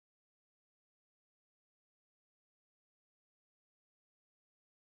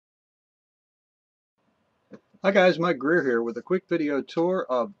Hi guys, Mike Greer here with a quick video tour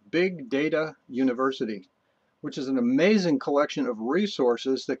of Big Data University, which is an amazing collection of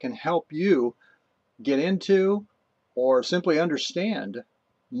resources that can help you get into or simply understand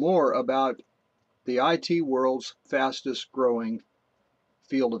more about the IT world's fastest growing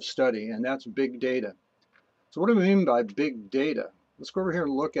field of study, and that's big data. So what do we mean by big data? Let's go over here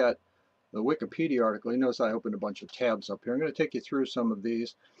and look at the Wikipedia article. You notice I opened a bunch of tabs up here. I'm going to take you through some of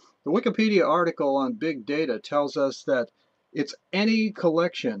these. The Wikipedia article on big data tells us that it's any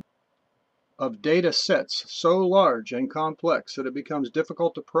collection of data sets so large and complex that it becomes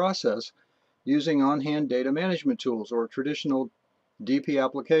difficult to process using on-hand data management tools or traditional DP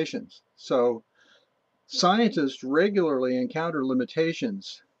applications. So scientists regularly encounter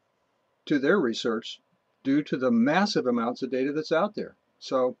limitations to their research due to the massive amounts of data that's out there.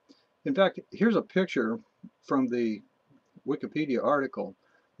 So in fact, here's a picture from the Wikipedia article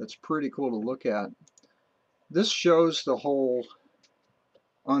that's pretty cool to look at. This shows the whole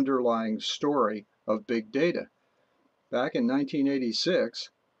underlying story of big data. Back in 1986,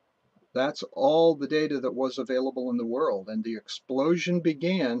 that's all the data that was available in the world, and the explosion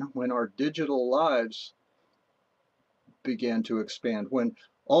began when our digital lives began to expand, when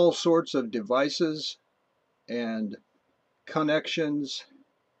all sorts of devices and connections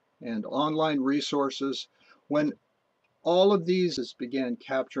and online resources, when all of these began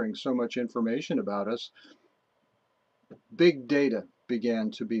capturing so much information about us, big data began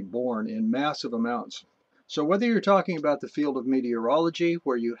to be born in massive amounts. So whether you're talking about the field of meteorology,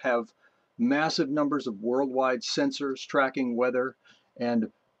 where you have massive numbers of worldwide sensors tracking weather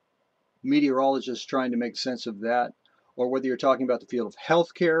and meteorologists trying to make sense of that, or whether you're talking about the field of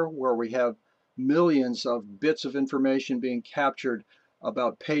healthcare, where we have millions of bits of information being captured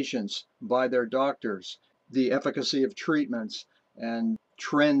about patients by their doctors, the efficacy of treatments and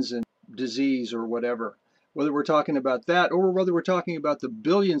trends in disease or whatever. Whether we're talking about that or whether we're talking about the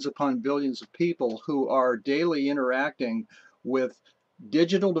billions upon billions of people who are daily interacting with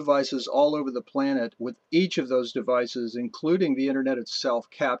digital devices all over the planet, with each of those devices, including the internet itself,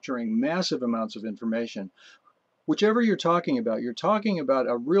 capturing massive amounts of information. Whichever you're talking about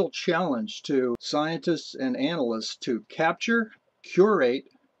a real challenge to scientists and analysts to capture, curate,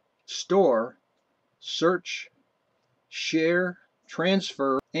 store, search, share,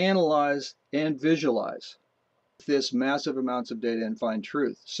 transfer, analyze, and visualize this massive amounts of data and find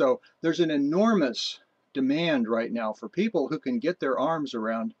truth. So there's an enormous demand right now for people who can get their arms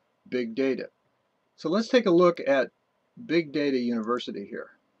around big data. So let's take a look at Big Data University here.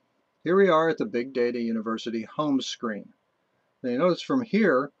 Here we are at the Big Data University home screen. Now you notice from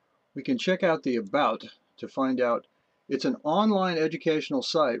here we can check out the About to find out it's an online educational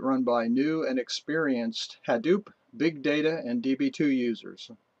site run by new and experienced Hadoop, Big Data, and DB2 users.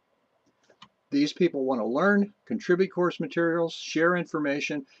 These people want to learn, contribute course materials, share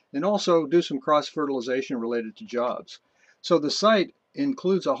information, and also do some cross-fertilization related to jobs. So the site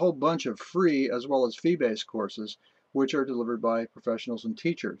includes a whole bunch of free as well as fee-based courses, which are delivered by professionals and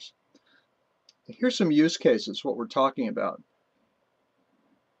teachers. Here's some use cases, what we're talking about.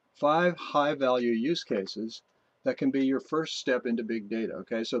 5 high-value use cases that can be your first step into big data.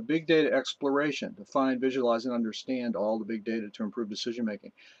 Okay, so big data exploration, to find, visualize, and understand all the big data to improve decision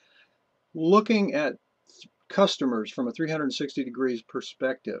making. Looking at customers from a 360 degrees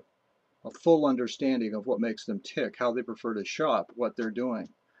perspective, a full understanding of what makes them tick, how they prefer to shop, what they're doing.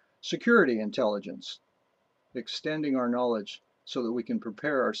 Security intelligence, extending our knowledge so that we can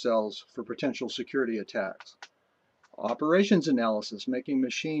prepare ourselves for potential security attacks. Operations analysis, making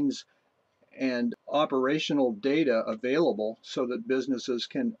machines and operational data available so that businesses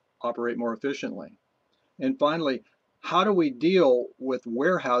can operate more efficiently. And finally, how do we deal with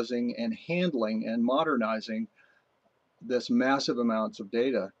warehousing and handling and modernizing this massive amounts of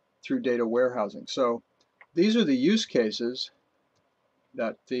data through data warehousing? So these are the use cases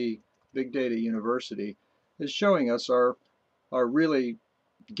that the Big Data University is showing us are really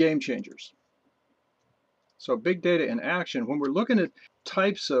game changers. So big data in action, when we're looking at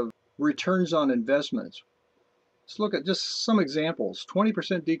types of returns on investments, let's look at just some examples.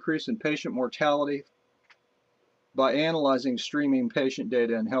 20% decrease in patient mortality by analyzing streaming patient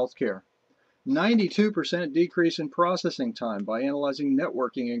data in healthcare. 92% decrease in processing time by analyzing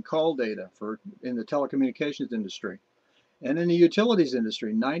networking and call data in the telecommunications industry. And in the utilities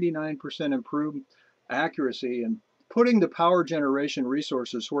industry, 99% improved accuracy in putting the power generation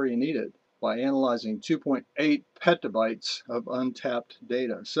resources where you need it by analyzing 2.8 petabytes of untapped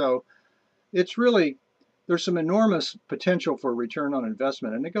data. So it's really, there's some enormous potential for return on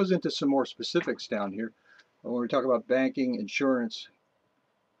investment, and it goes into some more specifics down here when we talk about banking, insurance,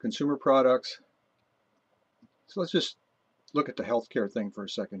 consumer products, So let's just look at the healthcare thing for a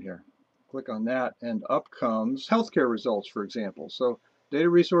second here. Click on that and up comes healthcare results, for example. So data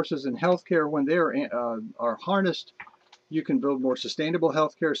resources in healthcare, when they are harnessed, you can build more sustainable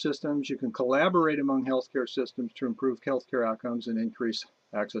healthcare systems. You can collaborate among healthcare systems to improve healthcare outcomes and increase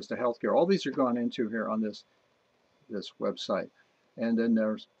access to healthcare. All these are gone into here on this website. And then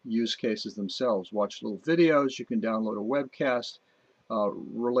there's use cases themselves. Watch little videos. You can download a webcast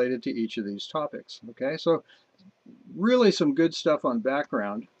related to each of these topics. Okay, so really some good stuff on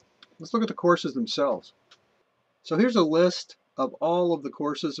background. Let's look at the courses themselves. So here's a list of all of the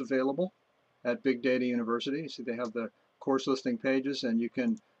courses available at Big Data University. You see they have the course listing pages, and you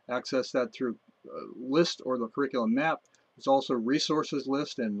can access that through list or the curriculum map. There's also resources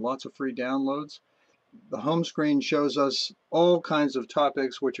list and lots of free downloads. The home screen shows us all kinds of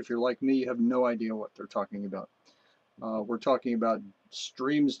topics, which if you're like me, you have no idea what they're talking about. We're talking about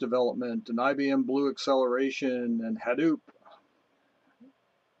streams development and IBM Blue acceleration and Hadoop,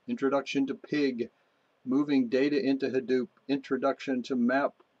 introduction to Pig, moving data into Hadoop, introduction to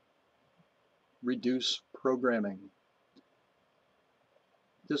map, reduce programming.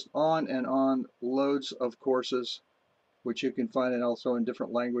 Just on and on, loads of courses, which you can find and also in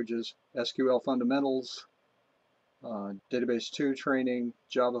different languages, SQL fundamentals, database 2 training,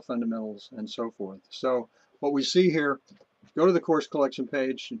 Java fundamentals, and so forth. So what we see here, go to the course collection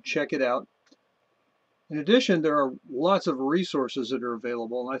page and check it out. In addition, there are lots of resources that are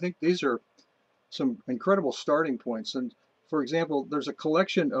available, and I think these are some incredible starting points. And for example, there's a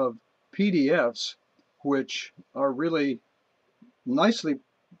collection of PDFs which are really nicely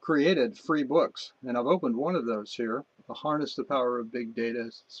created free books. And I've opened one of those here, Harness the Power of Big Data.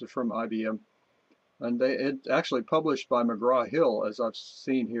 This is from IBM. And it's actually published by McGraw-Hill, as I've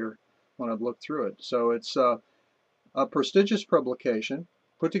seen here when I've looked through it. So it's a prestigious publication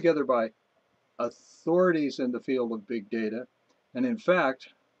put together by authorities in the field of big data. And in fact,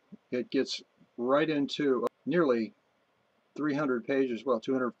 it gets right into nearly 300 pages, well,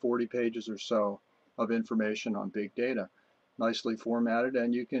 240 pages or so of information on big data, nicely formatted,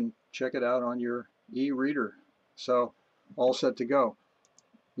 and you can check it out on your e-reader. So all set to go.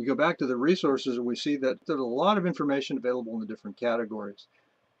 We go back to the resources and we see that there's a lot of information available in the different categories.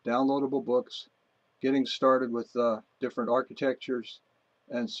 Downloadable books, getting started with different architectures,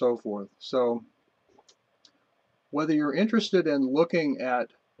 and so forth. So whether you're interested in looking at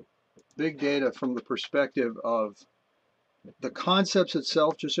big data from the perspective of the concepts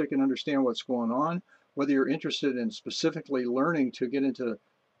itself, just so you can understand what's going on, whether you're interested in specifically learning to get into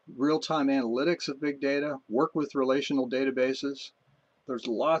real-time analytics of big data, work with relational databases, there's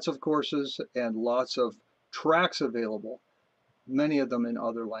lots of courses and lots of tracks available, many of them in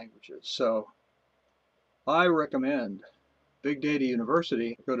other languages. So I recommend Big Data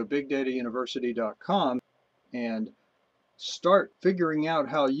University. Go to bigdatauniversity.com and start figuring out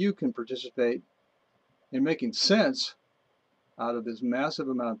how you can participate in making sense out of this massive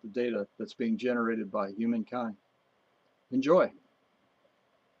amount of data that's being generated by humankind. Enjoy.